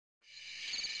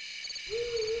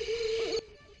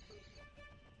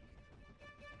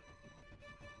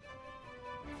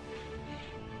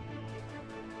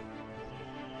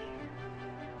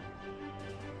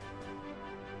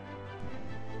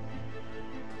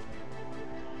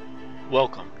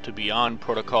Welcome to Beyond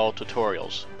Protocol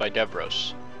Tutorials by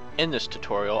Deveroes. In this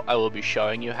tutorial I will be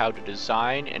showing you how to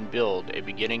design and build a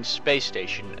beginning space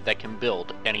station that can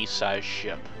build any size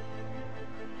ship.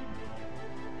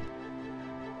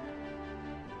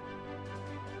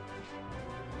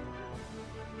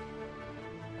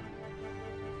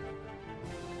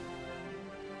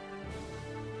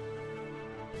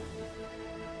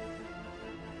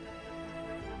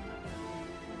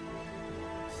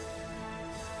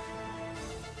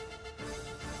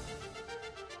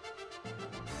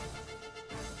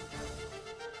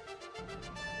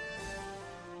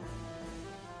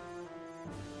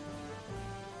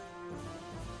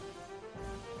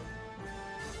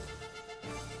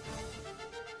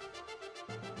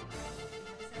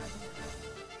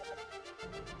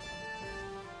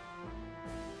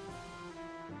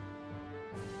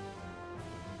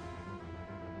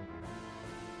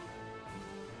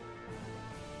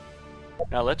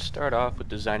 Now let's start off with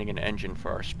designing an engine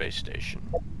for our space station.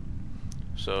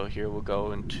 So here we'll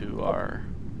go into our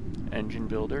engine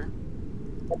builder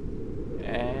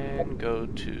and go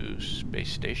to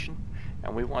space station,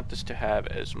 and we want this to have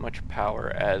as much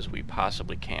power as we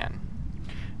possibly can.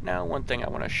 Now one thing I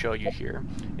want to show you here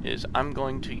is I'm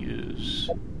going to use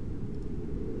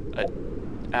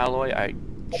an alloy I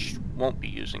won't be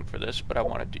using for this, but I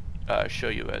wanted to show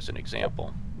you as an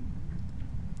example.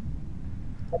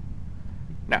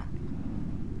 Now,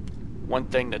 one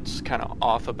thing that's kind of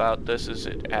off about this is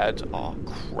it adds a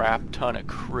crap ton of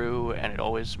crew, and it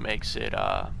always makes it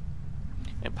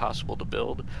impossible to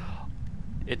build.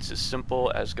 It's as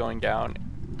simple as going down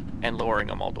and lowering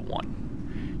them all to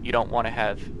 1. You don't want to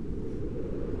have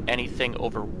anything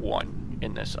over 1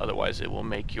 in this, otherwise it will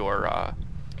make your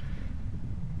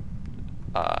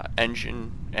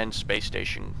engine and space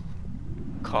station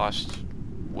cost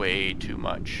way too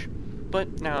much.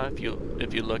 But now if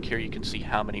you look here, you can see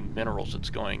how many minerals it's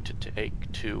going to take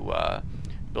to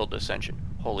build this engine.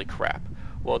 Holy crap.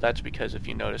 Well, that's because if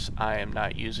you notice, I am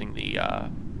not using the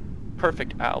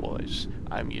perfect alloys.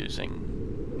 I'm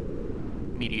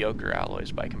using mediocre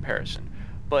alloys by comparison.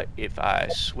 But if I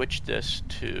switch this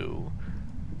to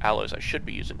alloys I should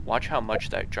be using, watch how much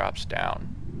that drops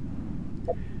down.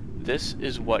 This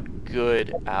is what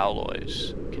good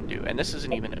alloys can do. And this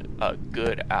isn't even a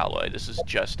good alloy. This is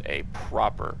just a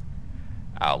proper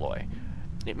alloy.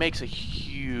 It makes a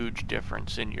huge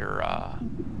difference in your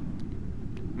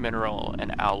mineral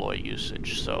and alloy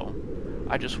usage. So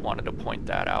I just wanted to point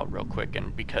that out real quick.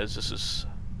 And because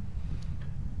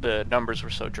the numbers were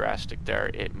so drastic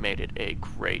there, it made it a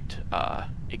great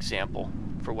example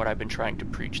for what I've been trying to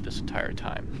preach this entire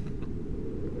time.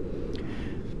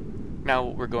 Now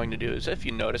what we're going to do is, if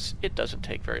you notice, it doesn't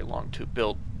take very long to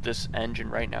build this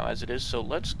engine right now as it is, so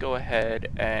let's go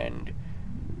ahead and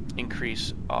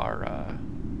increase our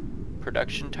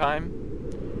production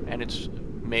time, and it's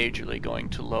majorly going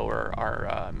to lower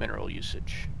our mineral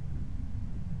usage.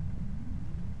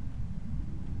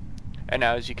 And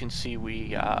now as you can see, we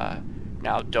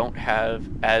now don't have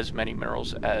as many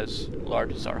minerals as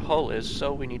large as our hull is,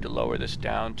 so we need to lower this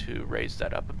down to raise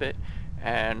that up a bit,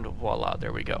 and voila,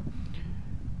 there we go.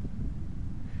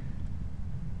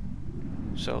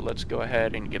 So let's go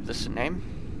ahead and give this a name.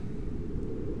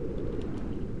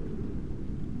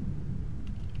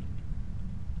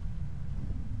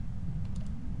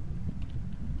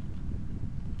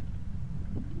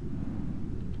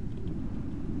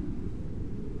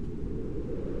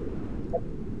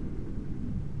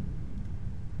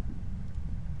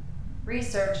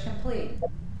 Research complete.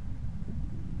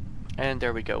 And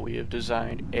there we go. We have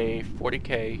designed a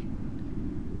 40K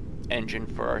engine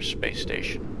for our space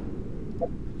station.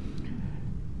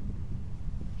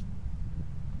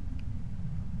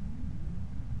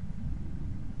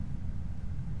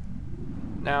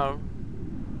 Now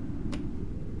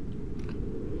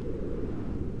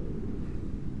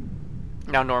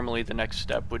normally the next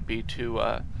step would be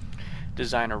to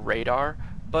design a radar,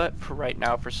 but for right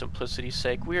now, for simplicity's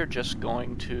sake, we are just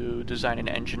going to design an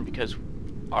engine because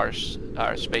our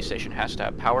space station has to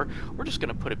have power. We're just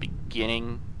going to put a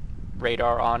beginning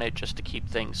radar on it just to keep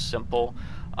things simple.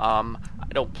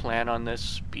 I don't plan on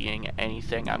this being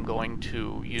anything I'm going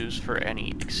to use for any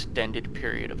extended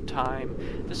period of time.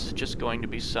 This is just going to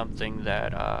be something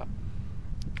that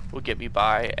will get me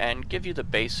by and give you the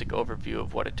basic overview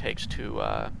of what it takes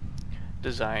to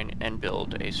design and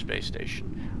build a space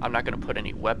station. I'm not going to put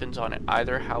any weapons on it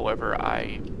either. However,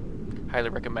 I highly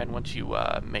recommend once you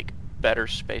make better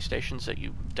space stations that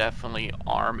you definitely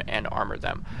arm and armor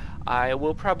them. I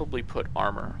will probably put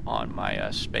armor on my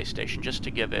space station just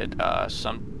to give it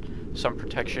some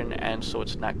protection, and so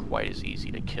it's not quite as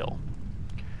easy to kill.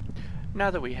 Now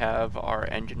that we have our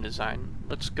engine design,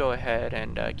 let's go ahead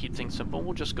and keep things simple.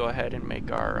 We'll just go ahead and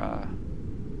make our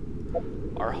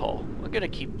hull. We're going to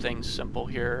keep things simple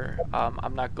here.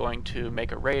 I'm not going to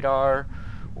make a radar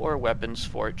or weapons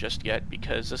for it just yet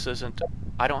because this isn't,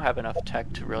 I don't have enough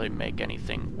tech to really make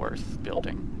anything worth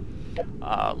building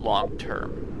long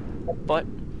term. But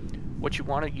what you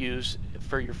want to use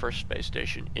for your first space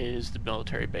station is the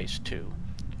military base 2.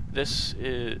 This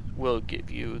will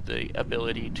give you the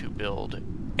ability to build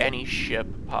any ship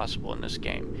possible in this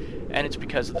game, and it's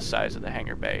because of the size of the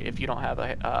hangar bay. If you don't have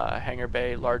a hangar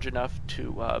bay large enough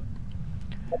to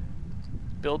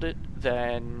build it,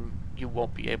 then you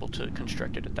won't be able to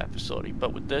construct it at that facility.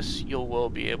 But with this, you will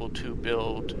be able to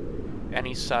build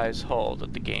any size hull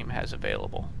that the game has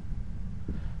available.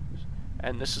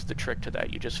 And this is the trick to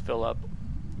that. You just fill up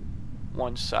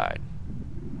one side.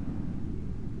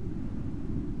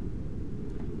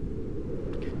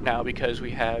 Now, because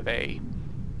we have a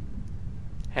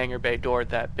hangar bay door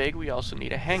that big, we also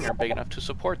need a hangar big enough to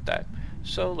support that.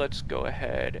 So let's go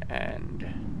ahead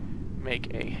and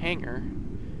make a hangar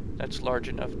that's large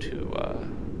enough to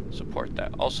support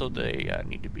that. Also, they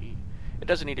need to be, it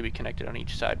doesn't need to be connected on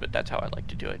each side, but that's how I like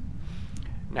to do it.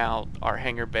 Now, our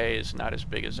hangar bay is not as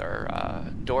big as our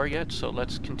door yet, so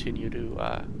let's continue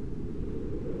to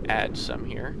add some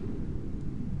here.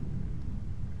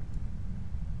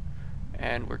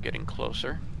 And we're getting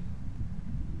closer.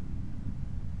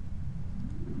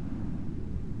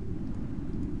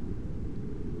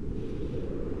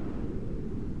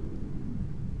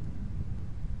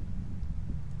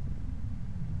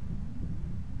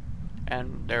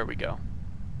 And there we go.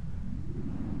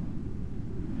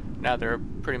 Now they're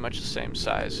pretty much the same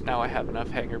size. Now I have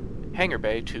enough hangar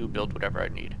bay to build whatever I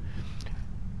need.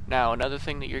 Now another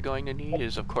thing that you're going to need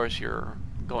is, of course, you're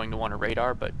going to want a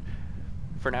radar, but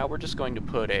for now we're just going to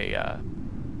put a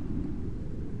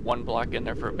one block in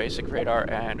there for a basic radar,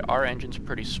 and our engine's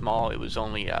pretty small. It was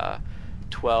only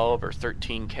 12 or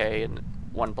 13K, and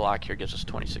one block here gives us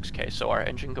 26K. So our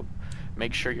engine,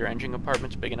 make sure your engine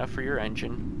compartment's big enough for your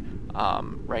engine.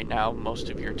 Right now most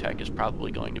of your tech is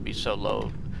probably going to be so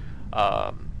low,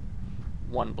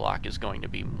 one block is going to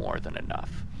be more than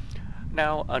enough.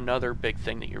 Now, another big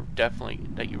thing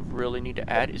that you really need to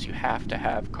add is you have to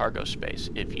have cargo space.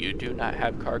 If you do not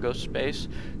have cargo space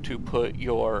to put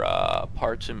your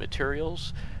parts and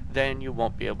materials, then you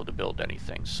won't be able to build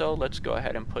anything. So let's go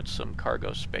ahead and put some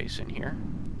cargo space in here.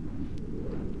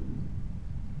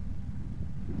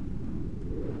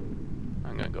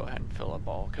 I'm going to go ahead and fill up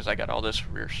all, because I got all this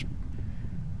rear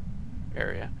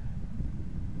area.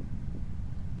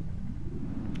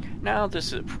 Now,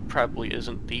 this probably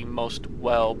isn't the most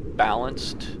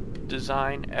well-balanced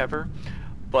design ever,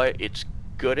 but it's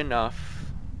good enough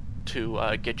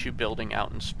to get you building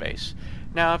out in space.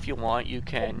 Now, if you want, you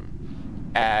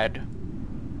can add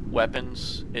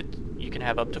weapons. You can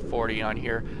have up to 40 on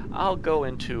here. I'll go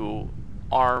into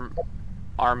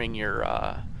arming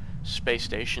your space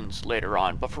stations later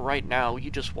on, but for right now,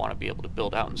 you just want to be able to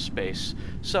build out in space.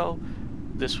 So,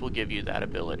 this will give you that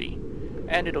ability.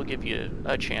 And it'll give you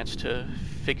a chance to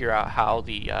figure out how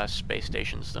the space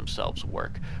stations themselves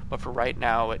work. But for right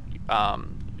now,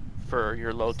 for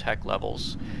your low-tech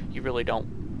levels, you really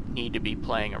don't need to be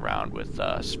playing around with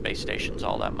space stations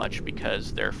all that much,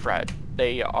 because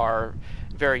they are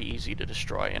very easy to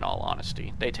destroy, in all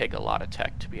honesty. They take a lot of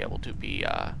tech to be able to be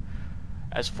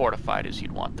as fortified as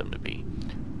you'd want them to be.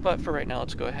 But for right now,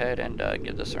 let's go ahead and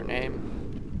give this our name.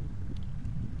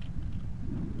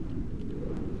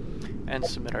 And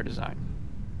submit our design.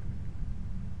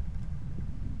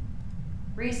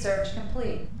 Research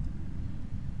complete.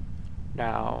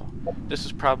 Now, this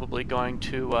is probably going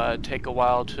to take a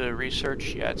while to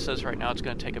research. Yeah, it says right now it's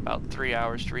going to take about 3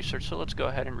 hours to research, so let's go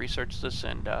ahead and research this,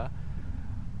 and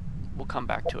we'll come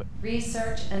back to it.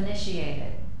 Research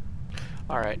initiated.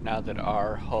 Alright, now that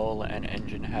our hull and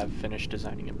engine have finished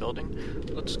designing and building,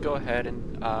 let's go ahead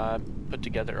and put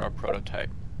together our prototype.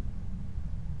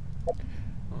 We'll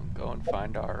go and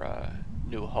find our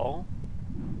new hull.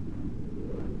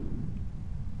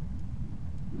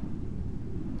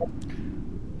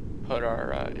 Put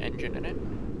our engine in it.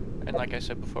 And like I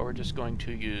said before, we're just going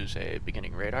to use a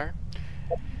beginning radar.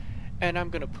 And I'm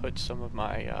going to put some of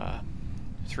my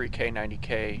 3K,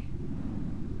 90K,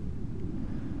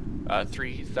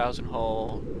 3,000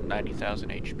 hull, 90,000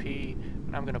 HP.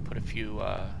 And I'm going to put a few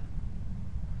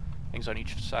things on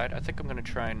each side. I think I'm going to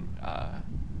try and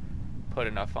put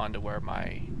enough on to where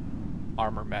my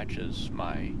armor matches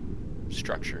my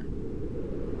structure.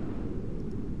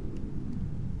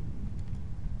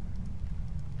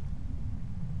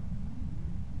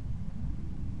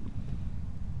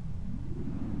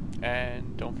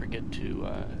 And don't forget to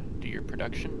do your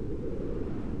production.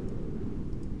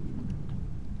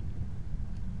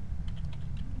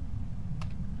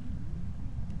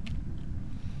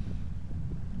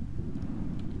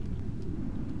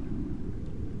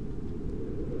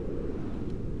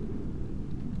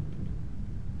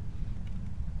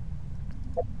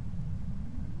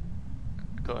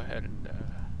 Go ahead and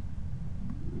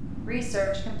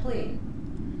Research complete.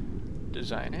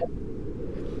 design it.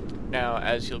 Now,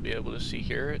 as you'll be able to see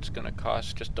here, it's going to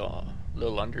cost just a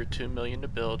little under $2 million to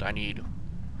build. I need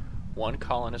 1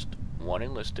 colonist, 1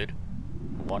 enlisted,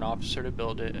 1 officer to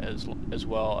build it, as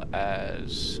well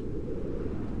as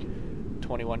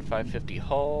 21,550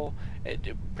 hull.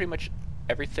 Pretty much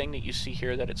everything that you see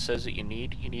here that it says that you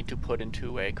need to put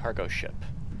into a cargo ship.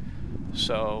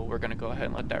 So we're going to go ahead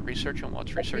and let that research, and while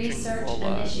it's researching, Research we'll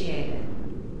initiated.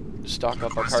 stock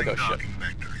up our cargo ship.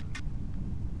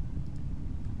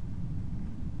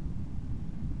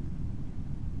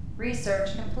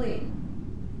 Research complete.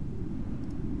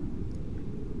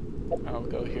 I'll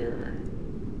go here.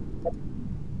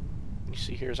 You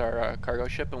see here's our cargo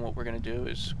ship, and what we're going to do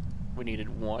is we needed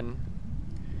one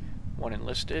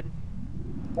enlisted,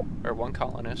 or 1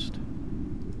 colonist,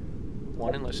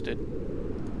 1 enlisted,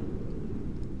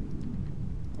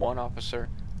 1 officer.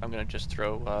 I'm going to just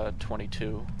throw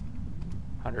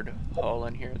 2,200 hull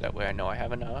in here, that way I know I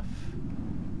have enough.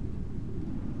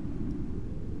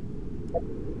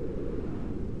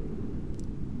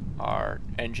 Our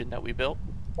engine that we built,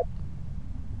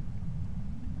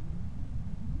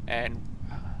 and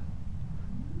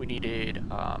we needed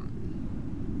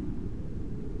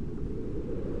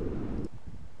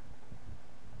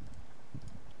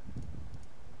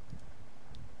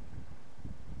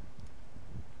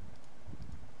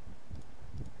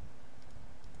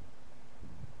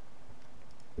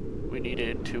we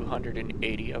needed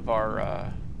 280 of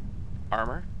our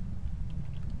armor.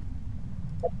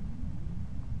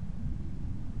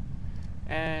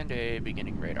 And a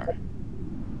beginning radar.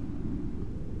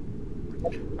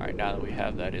 Alright, now that we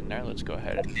have that in there, let's go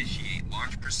ahead and initiate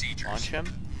launch procedures. launch him.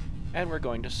 And we're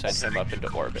going to send him up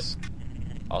into orbit.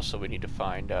 Also, we need to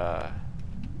find an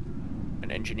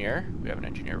engineer. We have an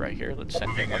engineer right here. Let's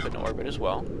send him up into orbit as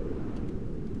well.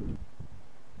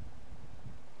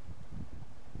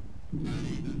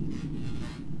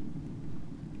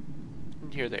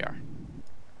 And here they are.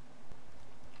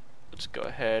 Let's go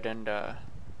ahead and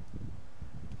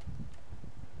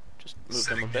just move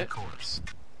them a bit. Course.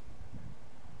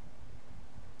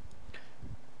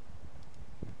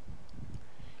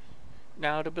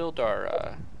 Now to build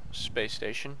our space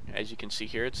station, as you can see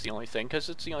here, it's the only thing, because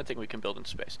it's the only thing we can build in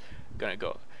space. Gonna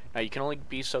go. Now you can only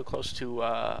be so close to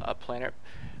a planet.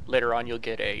 Later on you'll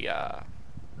get a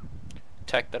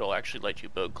tech that'll actually let you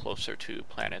build closer to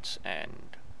planets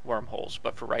and wormholes,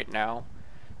 but for right now,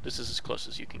 this is as close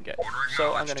as you can get.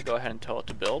 So I'm gonna go ahead and tell it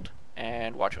to build,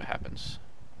 and watch what happens.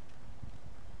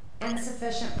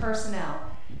 Insufficient personnel.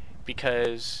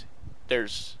 Because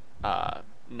there's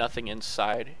nothing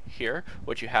inside here,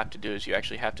 what you have to do is you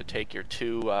actually have to take your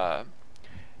 2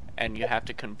 and you have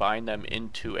to combine them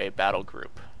into a battle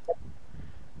group.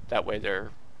 That way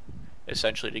they're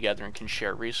essentially together and can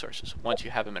share resources. Once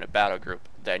you have them in a battle group,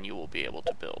 then you will be able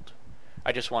to build.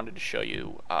 I just wanted to show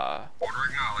you Order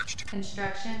acknowledged.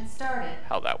 Construction started.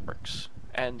 how that works.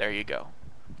 And there you go.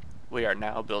 We are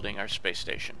now building our space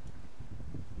station.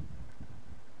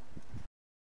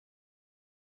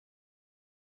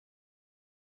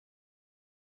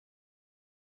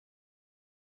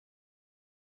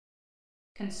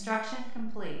 Construction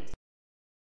complete.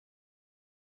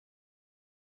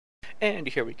 And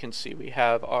here we can see we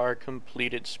have our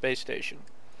completed space station.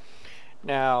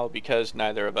 Now, because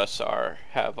neither of us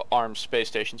have armed space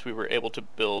stations, we were able to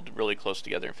build really close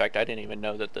together. In fact, I didn't even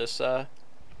know that this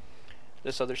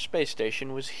other space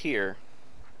station was here.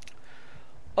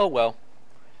 Oh well.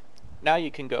 Now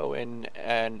you can go in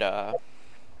and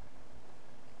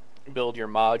build your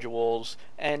modules,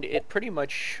 and it pretty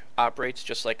much operates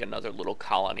just like another little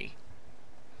colony.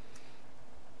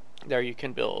 There you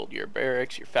can build your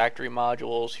barracks, your factory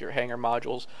modules, your hangar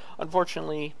modules.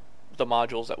 Unfortunately, the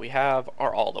modules that we have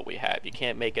are all that we have. You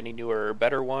can't make any newer or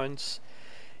better ones.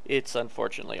 It's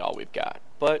unfortunately all we've got.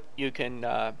 But you can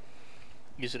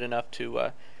use it enough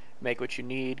to make what you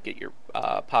need, get your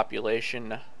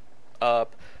population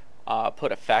up,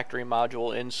 put a factory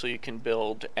module in so you can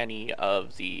build any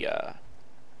of the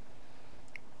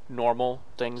normal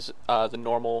things, the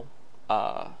normal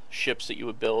ships that you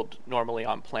would build normally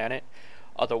on planet.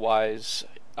 Otherwise,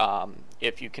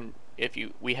 if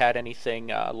we had anything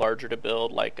larger to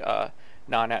build, like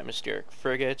non-atmospheric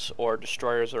frigates or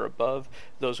destroyers or above,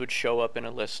 those would show up in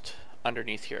a list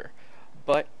underneath here.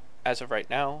 But as of right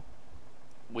now,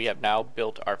 we have now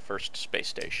built our first space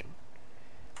station.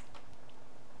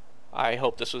 I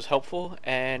hope this was helpful,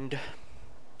 and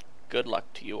good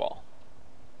luck to you all.